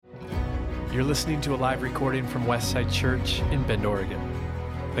You're listening to a live recording from Westside Church in Bend, Oregon.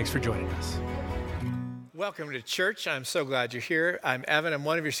 Thanks for joining us. Welcome to church. I'm so glad you're here. I'm Evan. I'm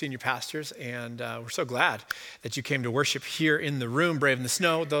one of your senior pastors, and we're so glad that you came to worship here in the room, Brave in the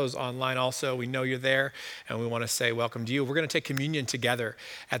Snow. Those online also, we know you're there, and we want to say welcome to you. We're going to take communion together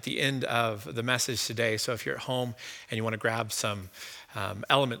at the end of the message today. So if you're at home and you want to grab some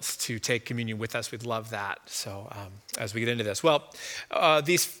elements to take communion with us, we'd love that. So as we get into this,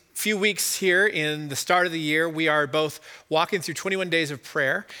 these few weeks here in the start of the year, we are both walking through 21 days of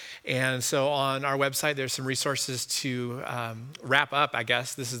prayer. And so on our website, there's some resources to wrap up, I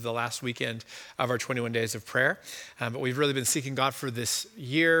guess. This is the last weekend of our 21 days of prayer. But we've really been seeking God for this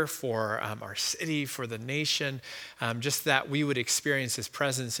year, for our city, for the nation, just that we would experience His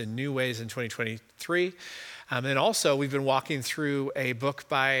presence in new ways in 2023. And also, we've been walking through a book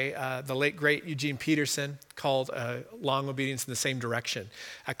by the late, great Eugene Peterson called Long Obedience in the Same Direction,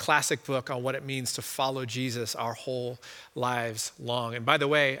 a classic book on what it means to follow Jesus our whole lives long. And by the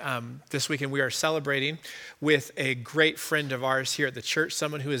way, this weekend we are celebrating with a great friend of ours here at the church,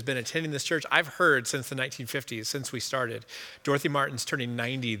 someone who has been attending this church, I've heard, since the 1950s, since we started. Dorothy Martin's turning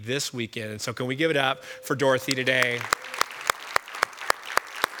 90 this weekend. And so can we give it up for Dorothy today?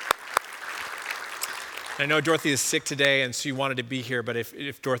 I know Dorothy is sick today, and she wanted to be here, but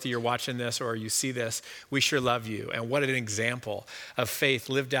if Dorothy, you're watching this or you see this, we sure love you. And what an example of faith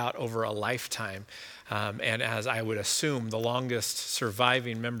lived out over a lifetime. And as I would assume, the longest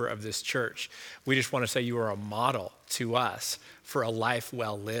surviving member of this church, we just want to say you are a model to us for a life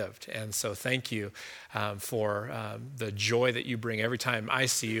well lived. And so thank you for the joy that you bring every time I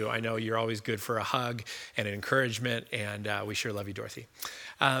see you. I know you're always good for a hug and an encouragement, and we sure love you, Dorothy.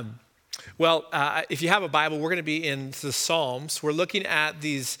 If you have a Bible, we're going to be in the Psalms. We're looking at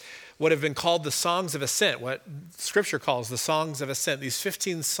these, what have been called the Songs of Ascent, what Scripture calls the Songs of Ascent, these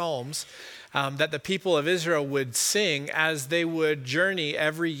 15 Psalms that the people of Israel would sing as they would journey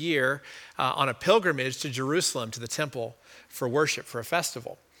every year on a pilgrimage to Jerusalem, to the temple, for worship, for a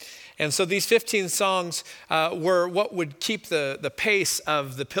festival. And so these 15 songs were what would keep the pace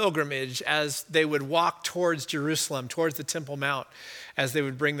of the pilgrimage as they would walk towards Jerusalem, towards the Temple Mount, as they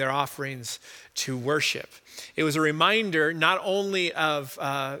would bring their offerings to worship. It was a reminder not only of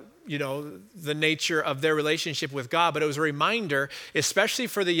the nature of their relationship with God, but it was a reminder, especially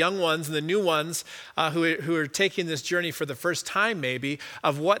for the young ones and the new ones who are taking this journey for the first time maybe,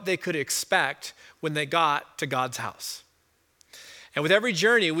 of what they could expect when they got to God's house. And with every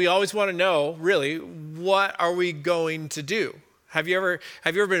journey, we always want to know, really, what are we going to do? Have you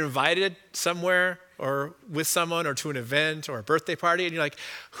ever been invited somewhere or with someone or to an event or a birthday party, and you're like,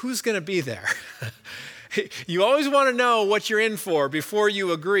 who's going to be there? You always want to know what you're in for before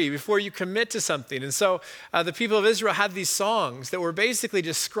you agree, before you commit to something. And so the people of Israel had these songs that were basically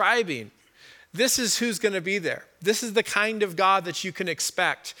describing, this is who's going to be there. This is the kind of God that you can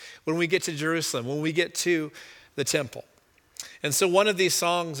expect when we get to Jerusalem, when we get to the temple. And so one of these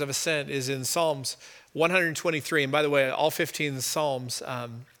songs of ascent is in Psalms 123. And by the way, all 15 Psalms,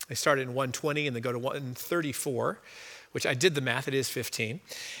 they start in 120 and they go to 134, which I did the math, it is 15.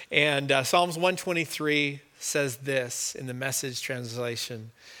 And Psalms 123 says this in the Message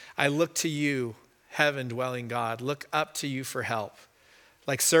translation: I look to you, heaven-dwelling God, look up to you for help.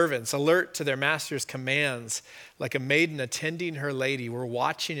 Like servants, alert to their master's commands, like a maiden attending her lady, we're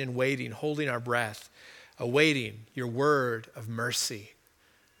watching and waiting, holding our breath, awaiting your word of mercy.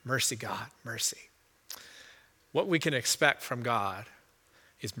 Mercy, God, mercy. What we can expect from God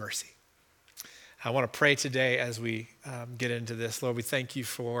is mercy. I want to pray today as we get into this. Lord, we thank you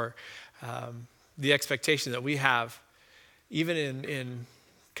for the expectation that we have, even in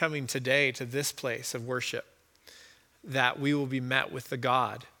coming today to this place of worship, that we will be met with the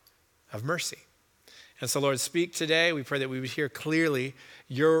God of mercy. And so, Lord, speak today. We pray that we would hear clearly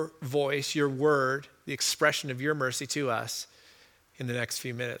your voice, your word, the expression of your mercy to us in the next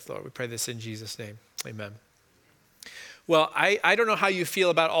few minutes, Lord. We pray this in Jesus' name. Amen. Well, I don't know how you feel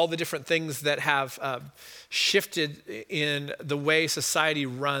about all the different things that have shifted in the way society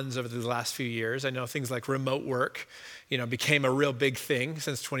runs over the last few years. I know things like remote work, became a real big thing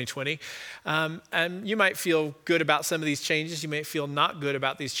since 2020. And you might feel good about some of these changes. You may feel not good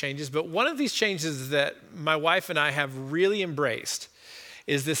about these changes. But one of these changes that my wife and I have really embraced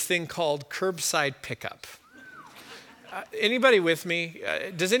is this thing called curbside pickup. Anybody with me?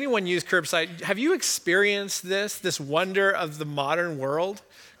 Does anyone use curbside? Have you experienced this wonder of the modern world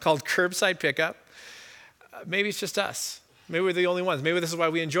called curbside pickup? Maybe it's just us. Maybe we're the only ones. Maybe this is why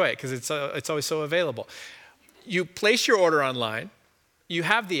we enjoy it, because it's always so available. You place your order online. You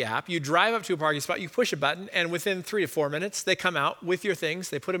have the app, you drive up to a parking spot, you push a button, and within 3 to 4 minutes, they come out with your things,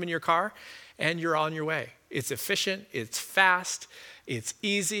 they put them in your car, and you're on your way. It's efficient, it's fast, it's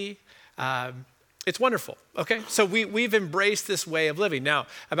easy, it's wonderful, okay? So we've embraced this way of living. Now,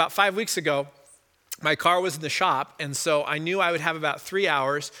 about 5 weeks ago, my car was in the shop, and so I knew I would have about 3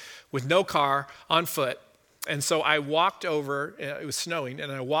 hours with no car on foot. And so I walked over, it was snowing,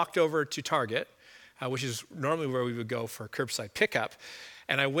 and I walked over to Target, which is normally where we would go for curbside pickup.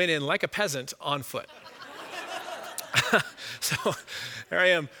 And I went in like a peasant on foot. So there I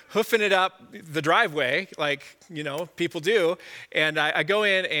am, hoofing it up the driveway, like, people do. And I go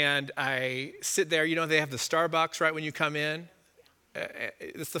in and I sit there. They have the Starbucks right when you come in.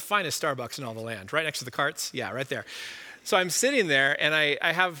 It's the finest Starbucks in all the land, right next to the carts. Yeah, right there. So I'm sitting there, and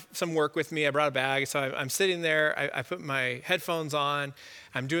I have some work with me. I brought a bag, so I'm sitting there. I put my headphones on.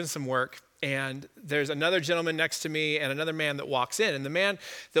 I'm doing some work. And there's another gentleman next to me and another man that walks in. And the man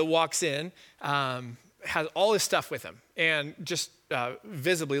that walks in has all his stuff with him. And just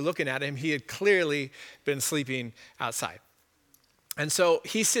visibly looking at him, he had clearly been sleeping outside. And so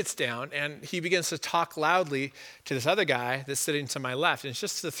he sits down and he begins to talk loudly to this other guy that's sitting to my left. And it's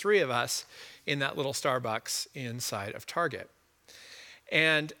just the three of us in that little Starbucks inside of Target.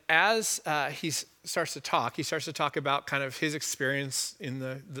 And as he starts to talk about kind of his experience in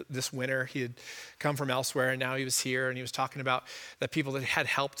this winter. He had come from elsewhere, and now he was here, and he was talking about the people that had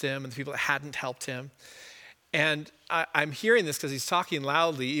helped him and the people that hadn't helped him. And I'm hearing this because he's talking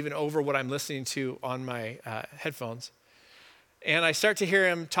loudly, even over what I'm listening to on my headphones. And I start to hear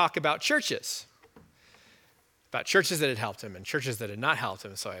him talk about churches that had helped him and churches that had not helped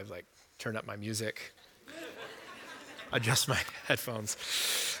him. So I turned up my music, adjust my headphones,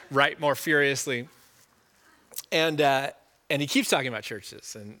 write more furiously. And he keeps talking about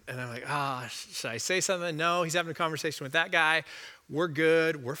churches. And I'm like, should I say something? No, he's having a conversation with that guy. We're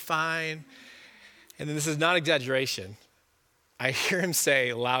good, we're fine. And then this is not exaggeration. I hear him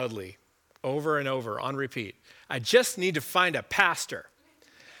say loudly, over and over, on repeat, I just need to find a pastor.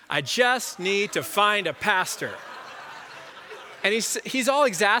 I just need to find a pastor. And he's all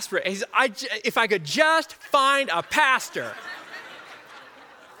exasperated. If I could just find a pastor.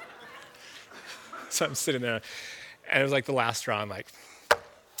 So I'm sitting there, and it was like the last straw. I'm like,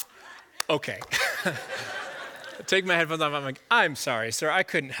 okay. I take my headphones off. I'm like, I'm sorry, sir. I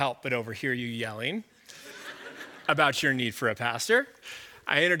couldn't help but overhear you yelling about your need for a pastor.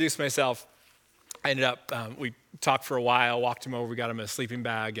 I introduced myself. I ended up, we talked for a while, walked him over, we got him a sleeping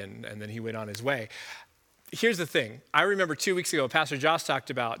bag, and then he went on his way. Here's the thing. I remember 2 weeks ago, Pastor Josh talked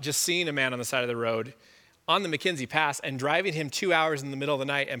about just seeing a man on the side of the road on the McKenzie Pass and driving him 2 hours in the middle of the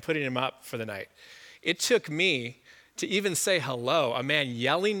night and putting him up for the night. It took me to even say hello, a man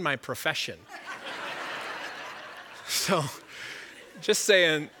yelling my profession. So just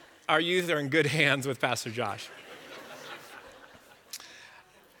saying, our youth are in good hands with Pastor Josh.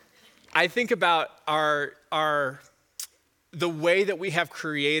 I think about the way that we have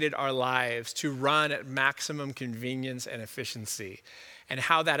created our lives to run at maximum convenience and efficiency, and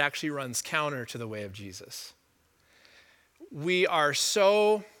how that actually runs counter to the way of Jesus. We are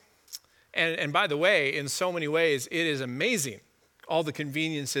so, and by the way, in so many ways, it is amazing, all the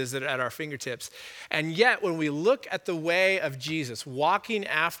conveniences that are at our fingertips. And yet, when we look at the way of Jesus, walking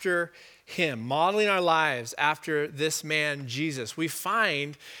after him, modeling our lives after this man, Jesus, we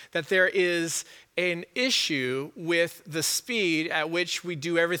find that there is an issue with the speed at which we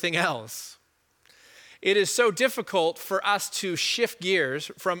do everything else. It is so difficult for us to shift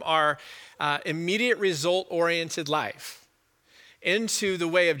gears from our immediate result-oriented life into the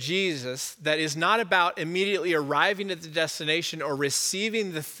way of Jesus that is not about immediately arriving at the destination or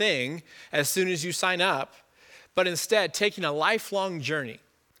receiving the thing as soon as you sign up, but instead taking a lifelong journey,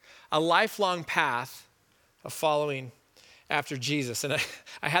 a lifelong path of following after Jesus. And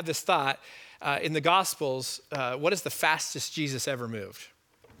I had this thought, in the Gospels, what is the fastest Jesus ever moved?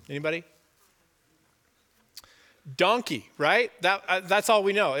 Anybody? Donkey, right? That's all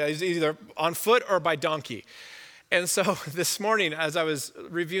we know. He's either on foot or by donkey. And so this morning, as I was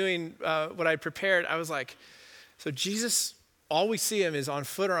reviewing what I prepared, I was like, so Jesus, all we see him is on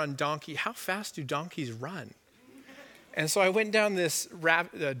foot or on donkey. How fast do donkeys run? And so I went down this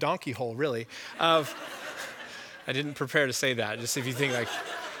donkey hole, really, of, I didn't prepare to say that, just if you think like,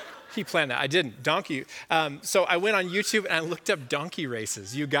 he planned that. I didn't. Donkey. So I went on YouTube and I looked up donkey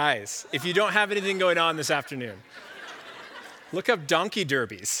races. You guys, if you don't have anything going on this afternoon, look up donkey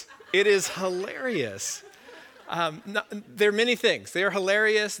derbies. It is hilarious. There are many things. They are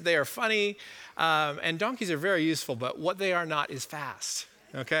hilarious. They are funny. And donkeys are very useful, but what they are not is fast.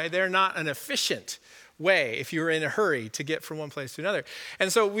 Okay? They're not an efficient way if you were in a hurry to get from one place to another.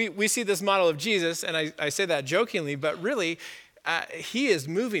 And so we see this model of Jesus, and I say that jokingly, but really, he is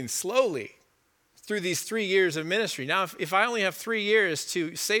moving slowly through these 3 years of ministry. Now, if I only have 3 years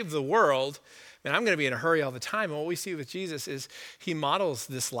to save the world, then I'm going to be in a hurry all the time. And what we see with Jesus is he models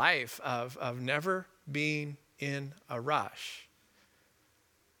this life of never being in a rush,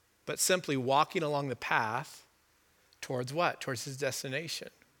 but simply walking along the path towards what? Towards his destination.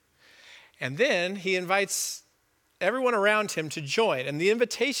 And then he invites everyone around him to join. And the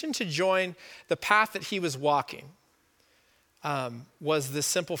invitation to join the path that he was walking was this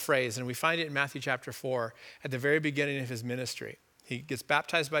simple phrase, and we find it in Matthew chapter 4 at the very beginning of his ministry. He gets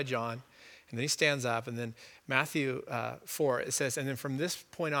baptized by John, and then he stands up, and then Matthew 4, it says, and then from this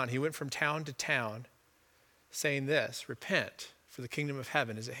point on, he went from town to town saying this, repent, for the kingdom of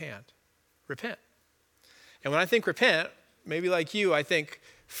heaven is at hand. Repent. And when I think repent, maybe like you, I think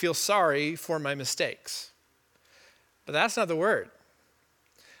feel sorry for my mistakes. But that's not the word.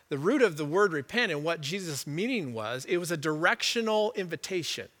 The root of the word repent and what Jesus' meaning was, it was a directional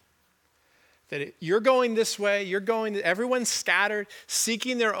invitation. That you're going this way, everyone's scattered,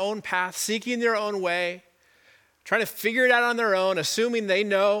 seeking their own path, seeking their own way, trying to figure it out on their own, assuming they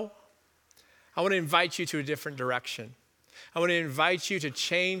know. I want to invite you to a different direction. I want to invite you to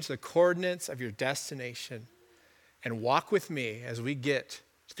change the coordinates of your destination and walk with me as we get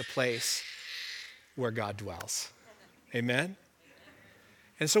to the place where God dwells. Amen?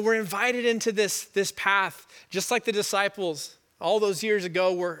 And so we're invited into this path, just like the disciples all those years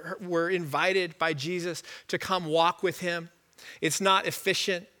ago were invited by Jesus to come walk with him. It's not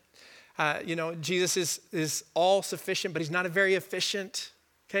efficient. Jesus is all sufficient, but he's not very efficient.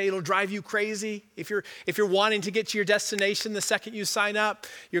 Okay, it'll drive you crazy. If you're wanting to get to your destination the second you sign up,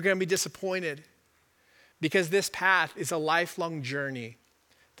 you're going to be disappointed because this path is a lifelong journey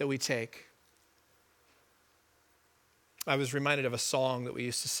that we take. I was reminded of a song that we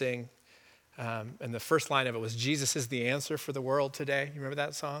used to sing, and the first line of it was, Jesus is the answer for the world today. You remember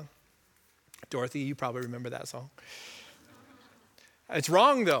that song? Dorothy, you probably remember that song. It's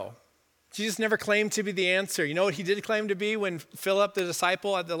wrong, though. Jesus never claimed to be the answer. You know what he did claim to be when Philip, the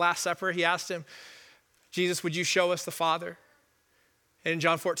disciple at the Last Supper, he asked him, Jesus, would you show us the Father? And in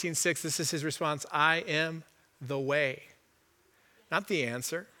John 14:6, this is his response, I am the way, not the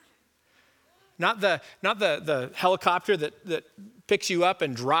answer. Not the helicopter that picks you up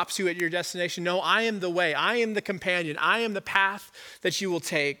and drops you at your destination. No, I am the way. I am the companion. I am the path that you will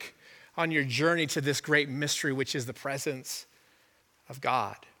take on your journey to this great mystery, which is the presence of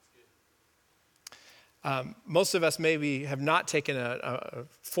God. Most of us maybe have not taken a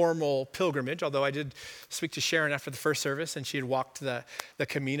formal pilgrimage, although I did speak to Sharon after the first service, and she had walked the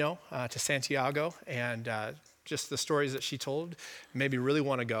Camino to Santiago, and just the stories that she told made me really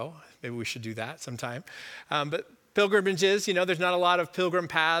want to go. Maybe we should do that sometime. But pilgrimages, there's not a lot of pilgrim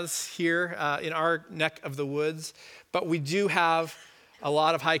paths here in our neck of the woods, but we do have a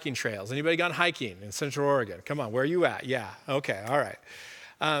lot of hiking trails. Anybody gone hiking in Central Oregon? Come on, where are you at? Yeah, okay, all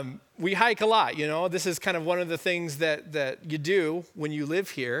right. We hike a lot, This is kind of one of the things that you do when you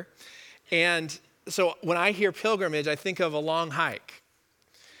live here. And so when I hear pilgrimage, I think of a long hike.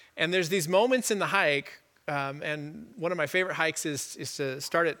 And there's these moments in the hike, and one of my favorite hikes is to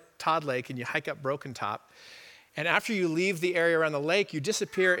start at Todd Lake and you hike up Broken Top. And after you leave the area around the lake, you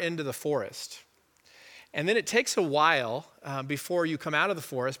disappear into the forest. And then it takes a while before you come out of the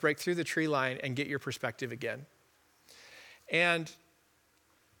forest, break through the tree line, and get your perspective again. And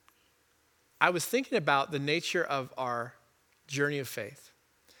I was thinking about the nature of our journey of faith,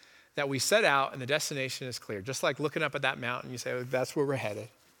 that we set out and the destination is clear. Just like looking up at that mountain, you say, oh, that's where we're headed.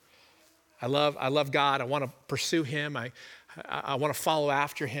 I love God. I want to pursue him. I want to follow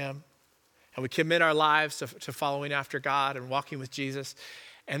after him. And we commit our lives to following after God and walking with Jesus.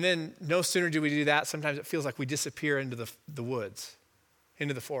 And then no sooner do we do that, sometimes it feels like we disappear into the woods,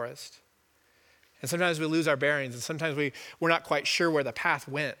 into the forest. And sometimes we lose our bearings, and sometimes we're not quite sure where the path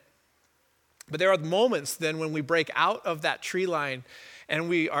went. But there are moments then when we break out of that tree line and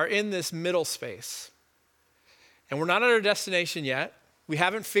we are in this middle space. And we're not at our destination yet. We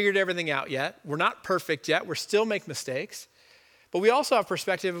haven't figured everything out yet. We're not perfect yet. We still make mistakes. But we also have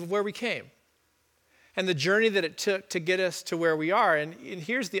perspective of where we came and the journey that it took to get us to where we are. And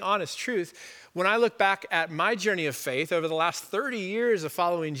here's the honest truth. When I look back at my journey of faith over the last 30 years of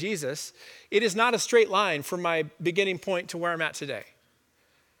following Jesus, it is not a straight line from my beginning point to where I'm at today.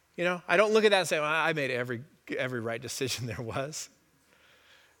 I don't look at that and say, well, I made every right decision there was.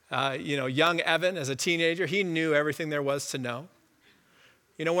 Young Evan, as a teenager, he knew everything there was to know.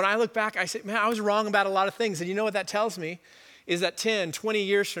 When I look back, I say, man, I was wrong about a lot of things. And you know what that tells me? is that 10, 20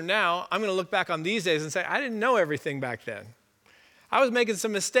 years from now, I'm going to look back on these days and say, I didn't know everything back then. I was making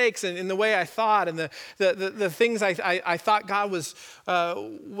some mistakes in the way I thought and the things I thought God was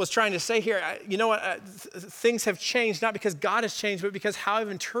trying to say here. You know what? Things have changed, not because God has changed, but because how I've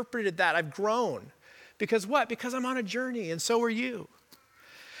interpreted that. I've grown. Because what? Because I'm on a journey, and so are you.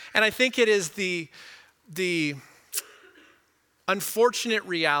 And I think it is the unfortunate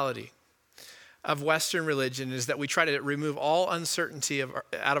reality of Western religion is that we try to remove all uncertainty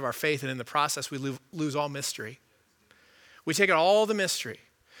out of our faith, and in the process, we lose all mystery. We take out all the mystery.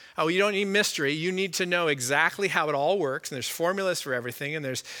 Oh, you don't need mystery. You need to know exactly how it all works. And there's formulas for everything. And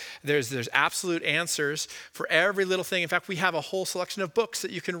there's absolute answers for every little thing. In fact, we have a whole selection of books that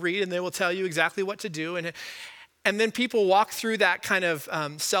you can read, and they will tell you exactly what to do. And then people walk through that kind of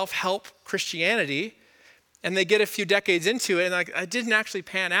self-help Christianity, and they get a few decades into it, and like, it didn't actually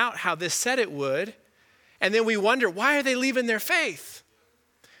pan out how this said it would. And then we wonder, why are they leaving their faith?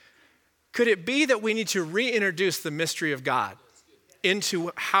 Could it be that we need to reintroduce the mystery of God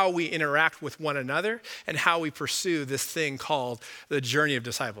into how we interact with one another and how we pursue this thing called the journey of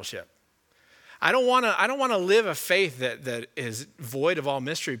discipleship? I don't want to live a faith that is void of all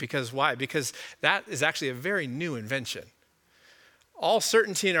mystery, because why? Because that is actually a very new invention. All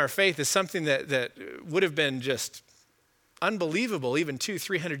certainty in our faith is something that would have been just unbelievable even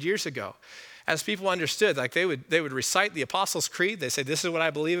 200-300 years ago. As people understood, like they would recite the Apostles' Creed. They say, this is what I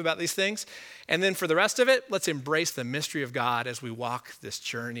believe about these things. And then for the rest of it, let's embrace the mystery of God as we walk this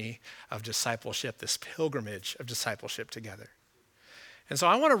journey of discipleship, this pilgrimage of discipleship together. And so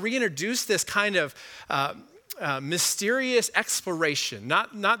I want to reintroduce this kind of mysterious exploration.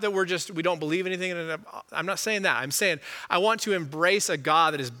 Not that we don't believe anything. I'm not saying that. I'm saying I want to embrace a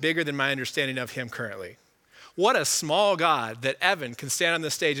God that is bigger than my understanding of him currently. What a small God that Evan can stand on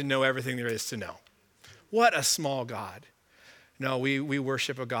the stage and know everything there is to know. What a small God. No, we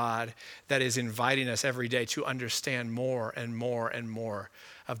worship a God that is inviting us every day to understand more and more and more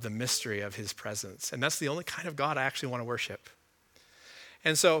of the mystery of his presence. And that's the only kind of God I actually want to worship.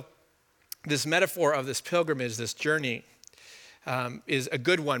 And so this metaphor of this pilgrimage, this journey, is a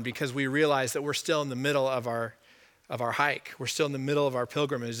good one, because we realize that we're still in the middle of our hike. We're still in the middle of our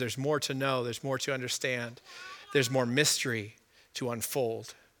pilgrimage. There's more to know. There's more to understand. There's more mystery to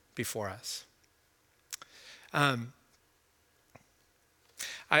unfold before us. I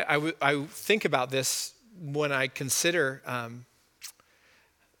think about this when I consider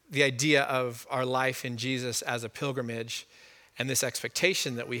the idea of our life in Jesus as a pilgrimage, and this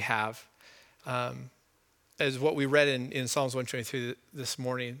expectation that we have, as what we read in Psalms 123 this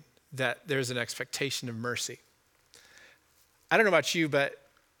morning, that there's an expectation of mercy. I don't know about you, but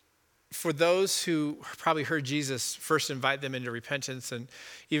for those who probably heard Jesus first invite them into repentance, and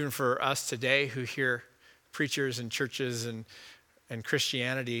even for us today who hear preachers and churches and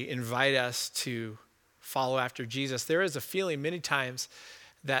Christianity invite us to follow after Jesus, there is a feeling many times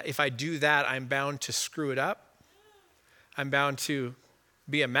that if I do that, I'm bound to screw it up. I'm bound to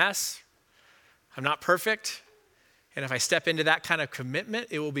be a mess. I'm not perfect. And if I step into that kind of commitment,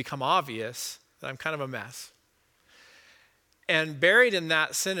 it will become obvious that I'm kind of a mess. And buried in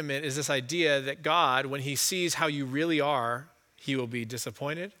that sentiment is this idea that God, when he sees how you really are, he will be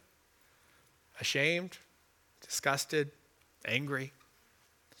disappointed, ashamed, disgusted, angry.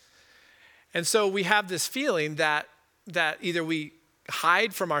 And so we have this feeling that either we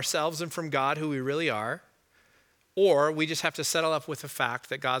hide from ourselves and from God who we really are, or we just have to settle up with the fact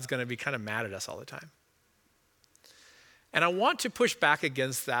that God's going to be kind of mad at us all the time. And I want to push back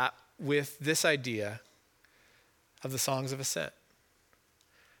against that with this idea of the Songs of Ascent.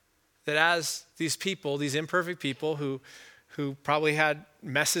 That as these people, these imperfect people who probably had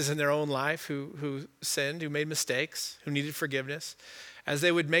messes in their own life, who sinned, who made mistakes, who needed forgiveness, as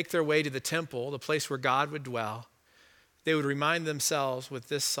they would make their way to the temple, the place where God would dwell, they would remind themselves with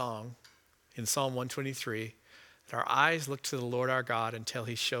this song in Psalm 123, that our eyes look to the Lord our God until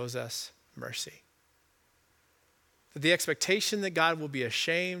he shows us mercy. That the expectation that God will be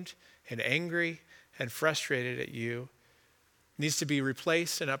ashamed and angry and frustrated at you needs to be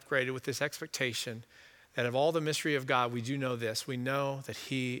replaced and upgraded with this expectation that of all the mystery of God, we do know this. We know that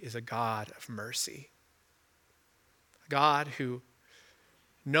he is a God of mercy. A God who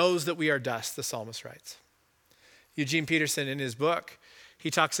knows that we are dust, the psalmist writes. Eugene Peterson, in his book, he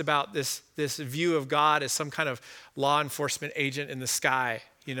talks about this view of God as some kind of law enforcement agent in the sky,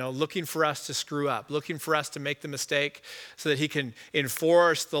 looking for us to screw up, looking for us to make the mistake so that he can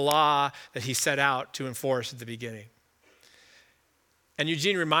enforce the law that he set out to enforce at the beginning. And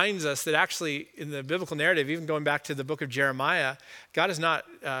Eugene reminds us that actually in the biblical narrative, even going back to the book of Jeremiah, God is not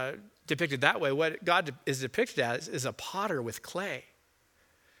depicted that way. What God is depicted as is a potter with clay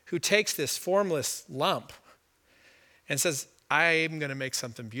who takes this formless lump and says, I'm going to make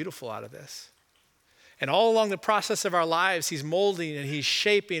something beautiful out of this. And all along the process of our lives, he's molding and he's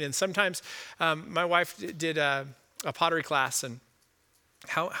shaping. And sometimes my wife did a pottery class, and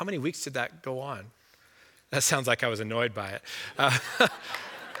how many weeks did that go on? That sounds like I was annoyed by it.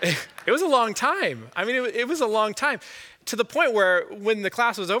 It was a long time. I mean, it was a long time, to the point where when the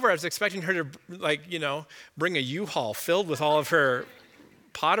class was over, I was expecting her to, bring a U-Haul filled with all of her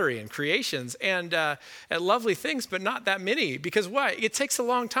pottery and creations and lovely things, but not that many. Because what? It takes a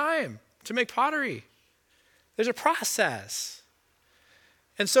long time to make pottery. There's a process.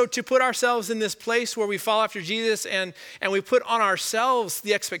 And so to put ourselves in this place where we follow after Jesus and we put on ourselves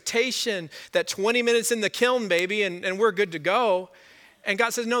the expectation that 20 minutes in the kiln, baby, and we're good to go. And God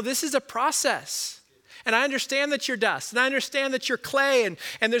says, no, this is a process. And I understand that you're dust, and I understand that you're clay,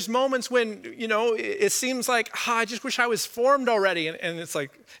 and there's moments when, it seems like, I just wish I was formed already. And it's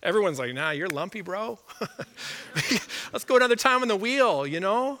like, everyone's like, nah, you're lumpy, bro. Let's go another time on the wheel,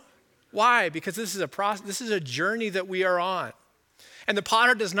 Why? Because this is a process, this is a journey that we are on. And the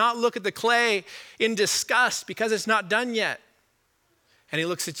potter does not look at the clay in disgust because it's not done yet. And he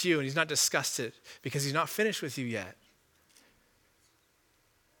looks at you and he's not disgusted because he's not finished with you yet.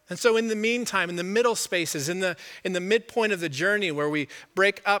 And so in the meantime, in the middle spaces, in the midpoint of the journey where we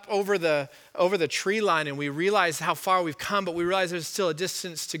break up over the tree line and we realize how far we've come, but we realize there's still a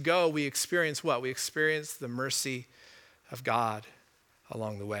distance to go, we experience what? We experience the mercy of God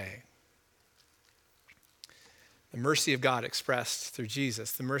along the way. The mercy of God expressed through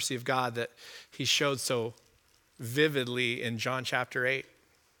Jesus, the mercy of God that he showed so vividly in John chapter 8.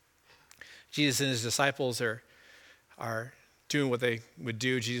 Jesus and his disciples are doing what they would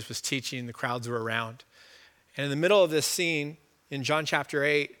do. Jesus was teaching, the crowds were around. And in the middle of this scene, in John chapter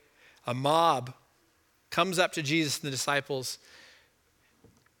 8, a mob comes up to Jesus and the disciples,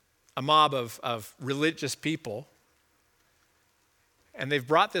 a mob of religious people. And they've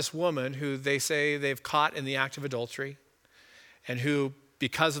brought this woman who they say they've caught in the act of adultery and who,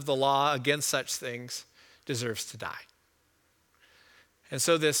 because of the law against such things, deserves to die. And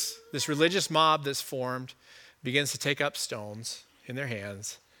so this religious mob that's formed begins to take up stones in their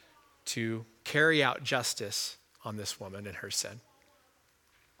hands to carry out justice on this woman and her sin.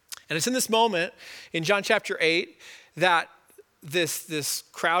 And it's in this moment in John chapter 8 that this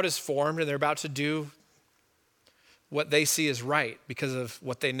crowd is formed and they're about to do what they see as right because of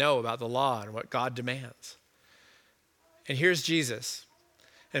what they know about the law and what God demands. And here's Jesus.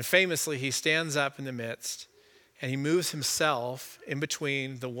 And famously, he stands up in the midst and he moves himself in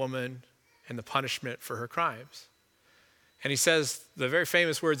between the woman and the punishment for her crimes. And he says the very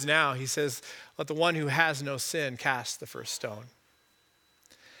famous words now, he says, let the one who has no sin cast the first stone.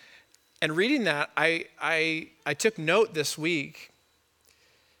 And reading that, I took note this week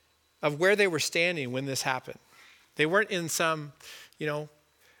of where they were standing when this happened. They weren't in some,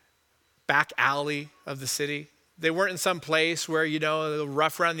 back alley of the city. They weren't in some place where,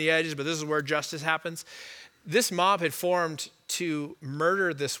 rough around the edges, but this is where justice happens. This mob had formed to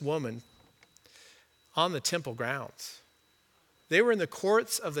murder this woman on the temple grounds. They were in the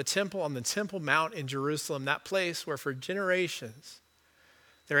courts of the temple on the Temple Mount in Jerusalem, that place where for generations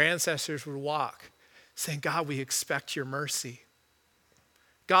their ancestors would walk saying, God, we expect your mercy.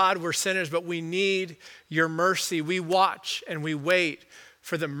 God, we're sinners, but we need your mercy. We watch and we wait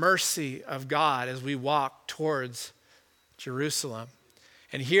for the mercy of God as we walk towards Jerusalem.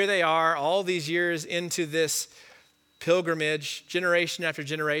 And here they are all these years into this pilgrimage, generation after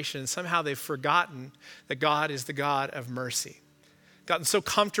generation, and somehow they've forgotten that God is the God of mercy. Gotten so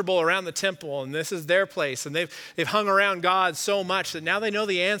comfortable around the temple, and this is their place, and they've hung around God so much that now they know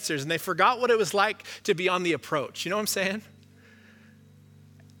the answers, and they forgot what it was like to be on the approach. You know what I'm saying?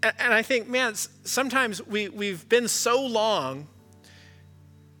 And I think, man, sometimes we've been so long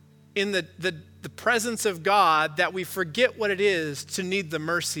in the presence of God that we forget what it is to need the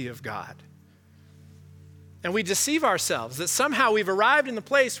mercy of God. And we deceive ourselves that somehow we've arrived in the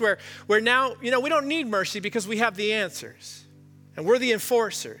place where now, we don't need mercy because we have the answers. And we're the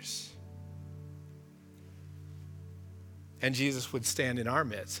enforcers. And Jesus would stand in our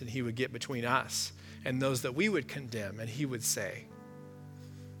midst and he would get between us and those that we would condemn. And he would say,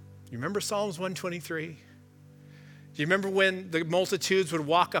 you remember Psalms 123? Do you remember when the multitudes would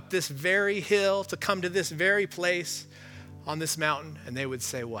walk up this very hill to come to this very place on this mountain? And they would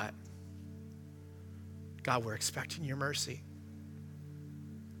say what? God, we're expecting your mercy.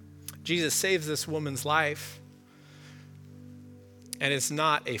 Jesus saves this woman's life. And it's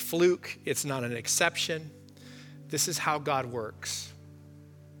not a fluke. It's not an exception. This is how God works.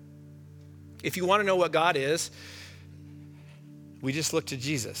 If you want to know what God is, we just look to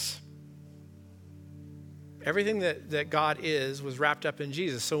Jesus. Everything that God is was wrapped up in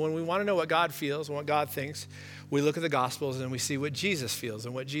Jesus. So when we want to know what God feels and what God thinks, we look at the Gospels and we see what Jesus feels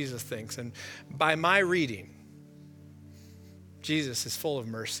and what Jesus thinks. And by my reading, Jesus is full of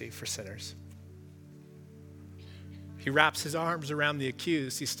mercy for sinners. He wraps his arms around the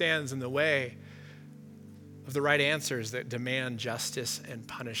accused. He stands in the way of the right answers that demand justice and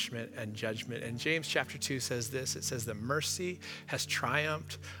punishment and judgment. And James chapter 2 says this. It says that mercy has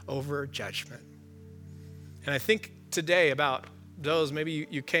triumphed over judgment. And I think today about those, maybe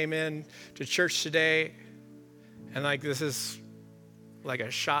you came in to church today and like this is like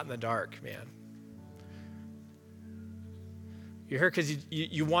a shot in the dark, man. You're here because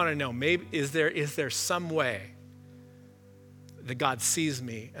you want to know, maybe is there some way that God sees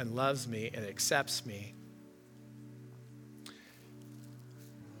me and loves me and accepts me?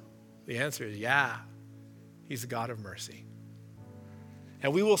 The answer is yeah. He's a God of mercy.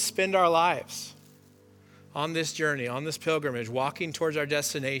 And we will spend our lives on this journey, on this pilgrimage, walking towards our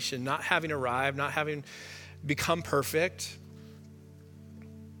destination, not having arrived, not having become perfect,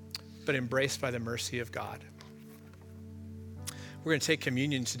 but embraced by the mercy of God. We're going to take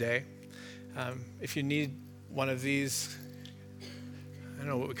communion today. If you need one of these, I don't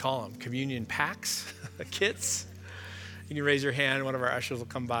know what we call them, communion packs, kits, you can raise your hand. One of our ushers will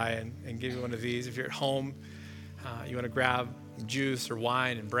come by and give you one of these. If you're at home, you want to grab juice or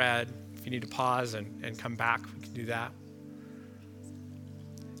wine and bread. If you need to pause and come back, we can do that.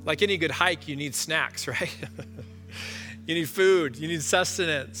 Like any good hike, you need snacks, right? You need food. You need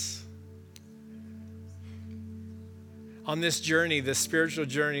sustenance. On this journey, this spiritual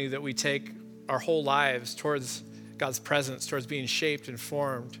journey that we take our whole lives towards God's presence, towards being shaped and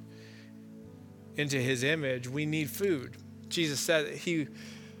formed into his image, we need food. Jesus said that he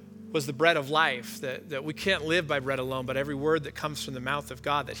was the bread of life, that we can't live by bread alone, but every word that comes from the mouth of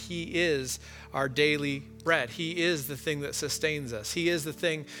God, that he is our daily bread. He is the thing that sustains us. He is the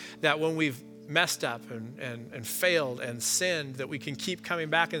thing that when we've messed up and failed and sinned, that we can keep coming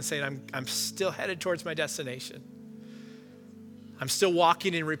back and saying, I'm still headed towards my destination. I'm still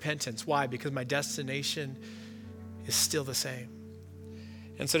walking in repentance. Why? Because my destination is still the same.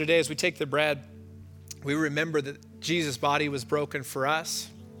 And so today as we take the bread, we remember that Jesus' body was broken for us,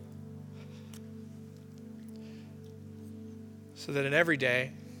 so that in every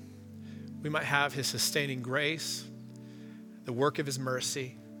day we might have his sustaining grace, the work of his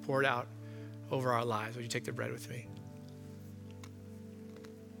mercy poured out over our lives. Would you take the bread with me?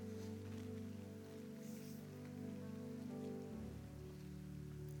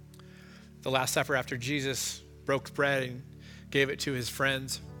 The Last Supper, after Jesus broke bread and gave it to his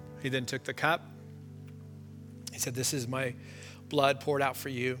friends, he then took the cup. He said, "This is my blood poured out for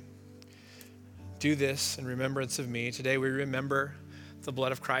you. Do this in remembrance of me." Today we remember the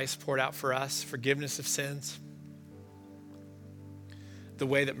blood of Christ poured out for us, forgiveness of sins. The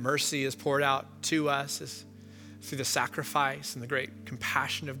way that mercy is poured out to us is through the sacrifice and the great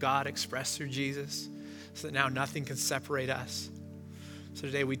compassion of God expressed through Jesus, so that now nothing can separate us. So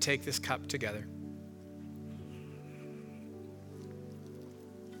today we take this cup together.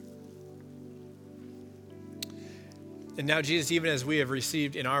 And now, Jesus, even as we have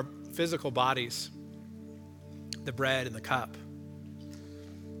received in our physical bodies the bread and the cup,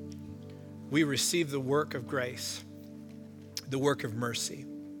 we receive the work of grace, the work of mercy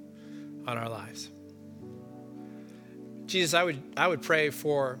on our lives. Jesus, I would pray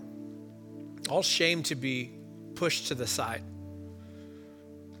for all shame to be pushed to the side.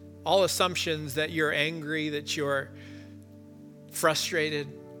 All assumptions that you're angry, that you're frustrated,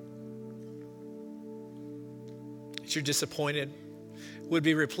 that you're disappointed, would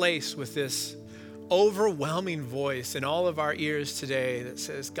be replaced with this overwhelming voice in all of our ears today that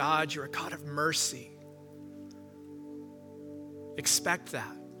says, God, you're a God of mercy. Expect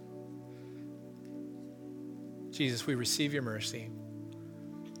that. Jesus, we receive your mercy.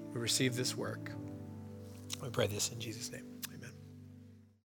 We receive this work. We pray this in Jesus' name.